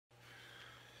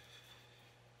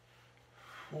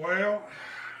Well,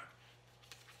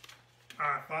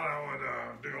 I thought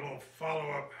I would do a little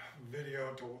follow-up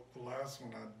video to the last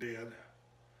one I did.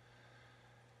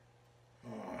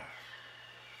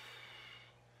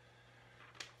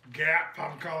 GAP,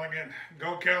 I'm calling it.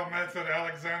 Go-Cal Method,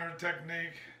 Alexander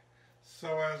Technique,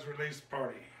 Psoas Release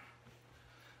Party.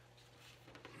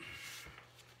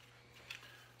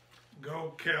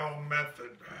 Go-Cal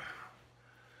Method.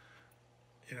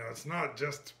 You know, it's not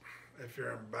just if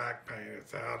you're in back pain,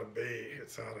 it's how to be,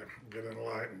 it's how to get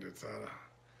enlightened, it's how to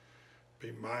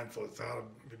be mindful, it's how to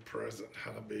be present,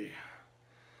 how to be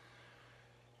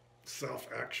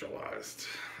self-actualized,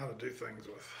 how to do things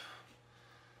with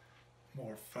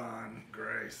more fun,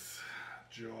 grace,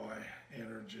 joy,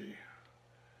 energy,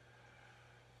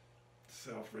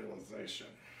 self-realization.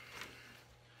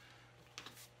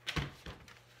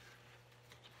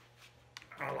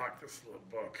 I like this little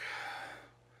book.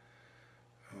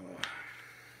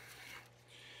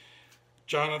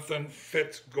 Jonathan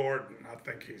Fitzgordon, I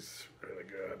think he's really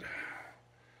good.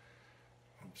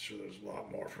 I'm sure there's a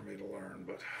lot more for me to learn,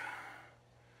 but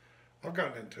I've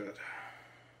gotten into it.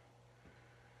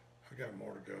 I got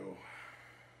more to go.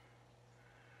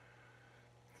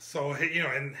 So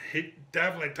he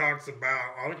definitely talks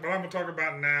about, what I'm going to talk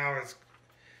about now is,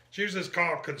 it's usually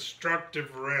called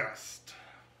Constructive Rest.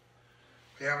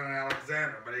 We have it in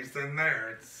Alexander, but he's in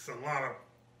there. It's a lot of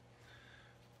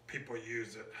people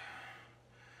use it.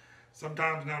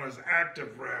 Sometimes known as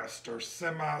active rest or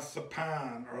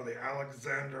semi-supine or the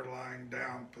Alexander lying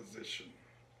down position.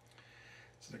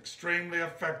 It's an extremely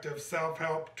effective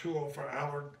self-help tool for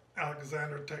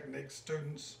Alexander Technique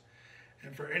students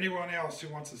and for anyone else who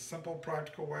wants a simple,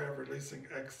 practical way of releasing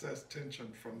excess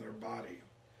tension from their body.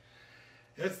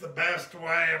 It's the best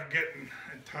way of getting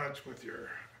in touch with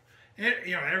your,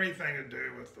 everything to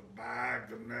do with the back,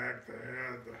 the neck, the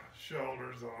head, the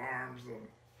shoulders, the arms, the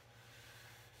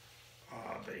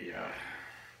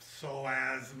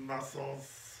psoas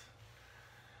muscles,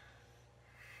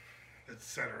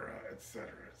 etc., etc.,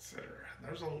 etc.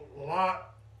 There's a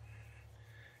lot.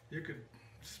 You could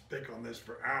speak on this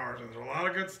for hours, and there's a lot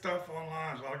of good stuff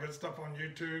online. There's a lot of good stuff on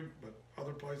YouTube, but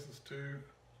other places too.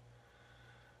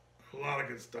 A lot of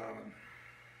good stuff. And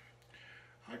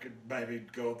I could maybe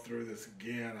go through this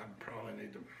again. I probably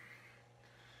need to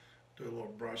do a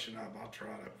little brushing up. I'll try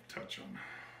to touch on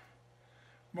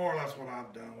more or less what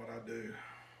I've done, what I do.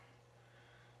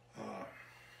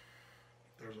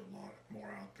 There's a lot more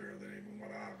out there than even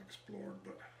what I've explored,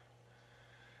 but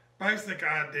basic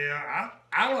idea,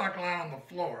 I like lying on the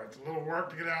floor. It's a little work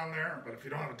to get down there, but if you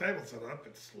don't have a table set up,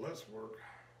 it's less work.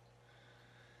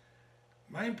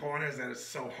 Main point is that it's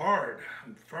so hard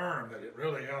and firm that it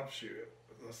really helps you.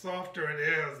 The softer it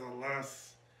is, the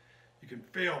less you can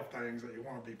feel things that you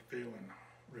want to be feeling,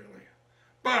 really.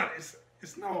 But it's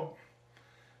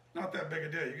not that big a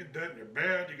deal. You can do it in your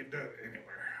bed, you can do it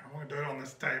anywhere. I'm going to do it on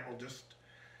this table just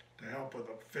to help with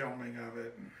the filming of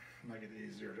it and make it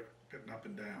easier to getting up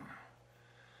and down.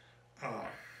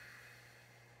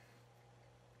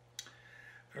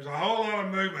 There's a whole lot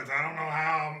of movements. I don't know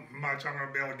how much I'm going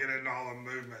to be able to get into all the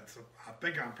movements. I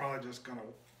think I'm probably just going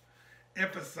to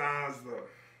emphasize the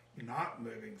not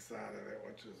moving side of it,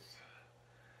 which is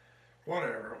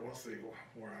whatever. We'll see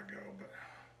where I go. But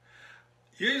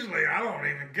usually I don't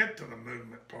even get to the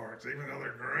movement parts, even though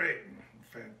they're great and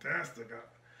fantastic.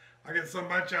 I get so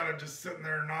much out of just sitting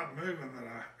there and not moving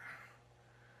that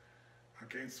I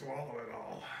can't swallow it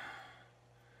all.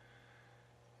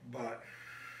 But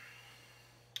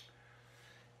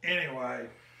anyway,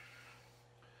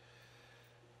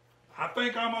 I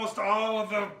think almost all of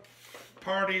the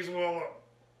parties will,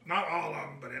 not all of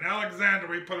them, but in Alexander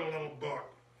we put a little book,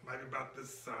 maybe about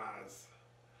this size,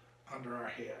 under our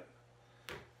head.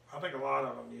 I think a lot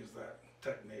of them use that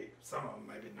technique. Some of them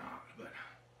maybe not, but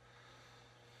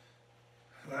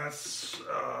that's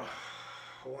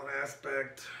one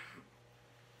aspect.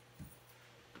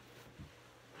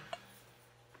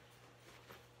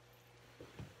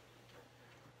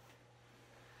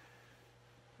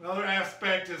 Another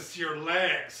aspect is your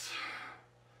legs.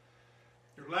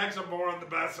 Your legs are more in the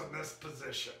best in this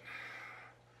position.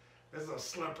 This is a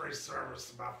slippery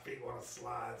surface. My feet want to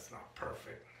slide. It's not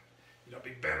perfect. It'd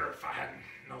be better if I had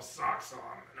no socks on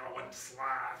and I wouldn't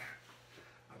slide.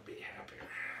 I'd be happier.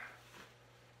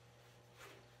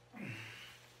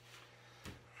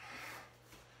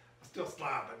 I still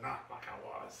slide, but not like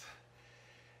I was.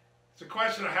 It's a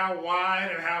question of how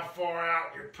wide and how far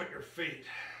out you put your feet.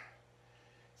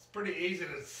 It's pretty easy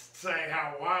to say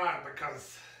how wide,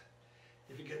 because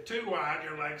if you get too wide,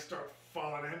 your legs start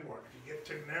falling inward. If you get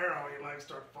too narrow, your legs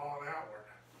start falling outward.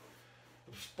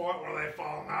 the spot where they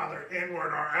fall neither inward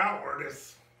or outward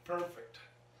is perfect.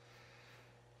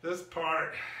 This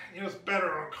part, you know, it's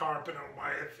better on carpet in a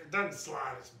way. If it doesn't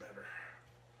slide, it's better.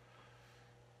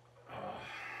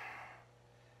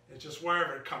 It's just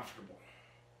wherever it's comfortable.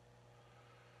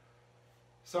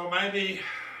 So maybe,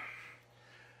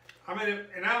 I mean,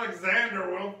 in Alexander,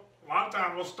 a lot of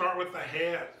times we'll start with the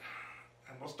head,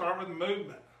 and we'll start with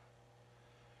movement.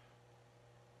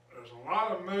 There's a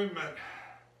lot of movement,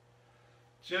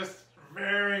 just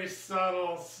very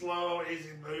subtle, slow,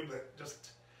 easy movement.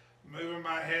 Just moving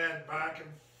my head back and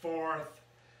forth,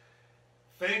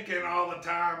 thinking all the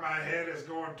time my head is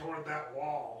going toward that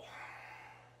wall.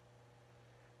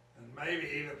 And maybe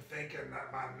even thinking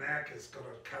that my neck is going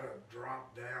to kind of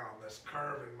drop down. This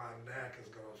curve in my neck is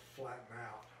going to flatten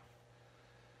out.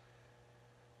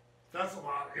 That's a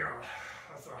lot, you know,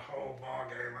 that's a whole ball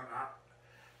game. And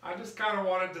I just kind of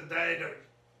wanted today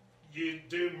to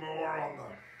do more on the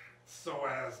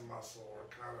psoas muscle, or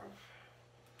kind of,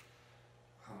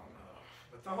 I don't know.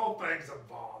 But the whole thing's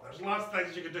involved. There's lots of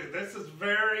things you can do. This is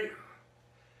very,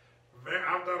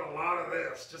 I've done a lot of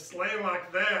this. Just lay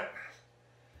like that.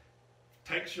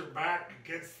 Takes your back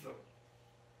against the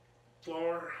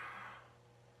floor,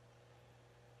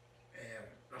 and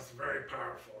that's very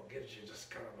powerful. It gives you just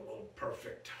kind of a little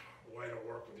perfect way to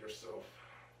work with yourself.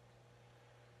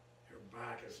 Your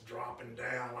back is dropping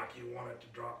down like you want it to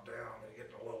drop down, and you're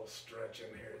getting a little stretch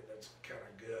in here that's kind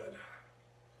of good.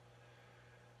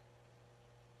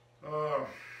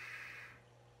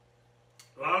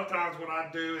 A lot of times what I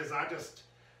do is I just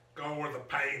go where the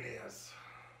pain is.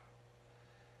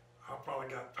 I've probably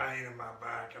got pain in my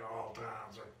back at all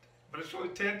times, but it's really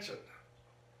tension.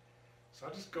 So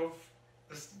I just go,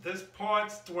 this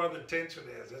points to where the tension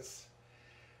is.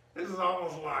 This is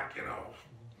almost like, you know,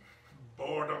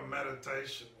 boredom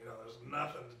meditation. You know, there's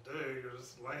nothing to do. You're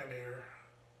just laying here.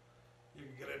 You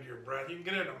can get into your breath. You can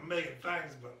get into a million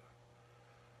things, but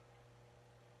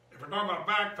if we're talking about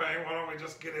back pain, why don't we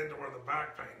just get into where the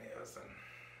back pain is and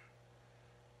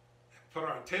put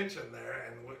our attention there,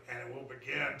 and we'll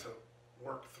begin to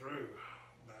work through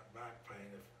that back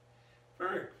pain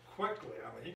very quickly. I mean,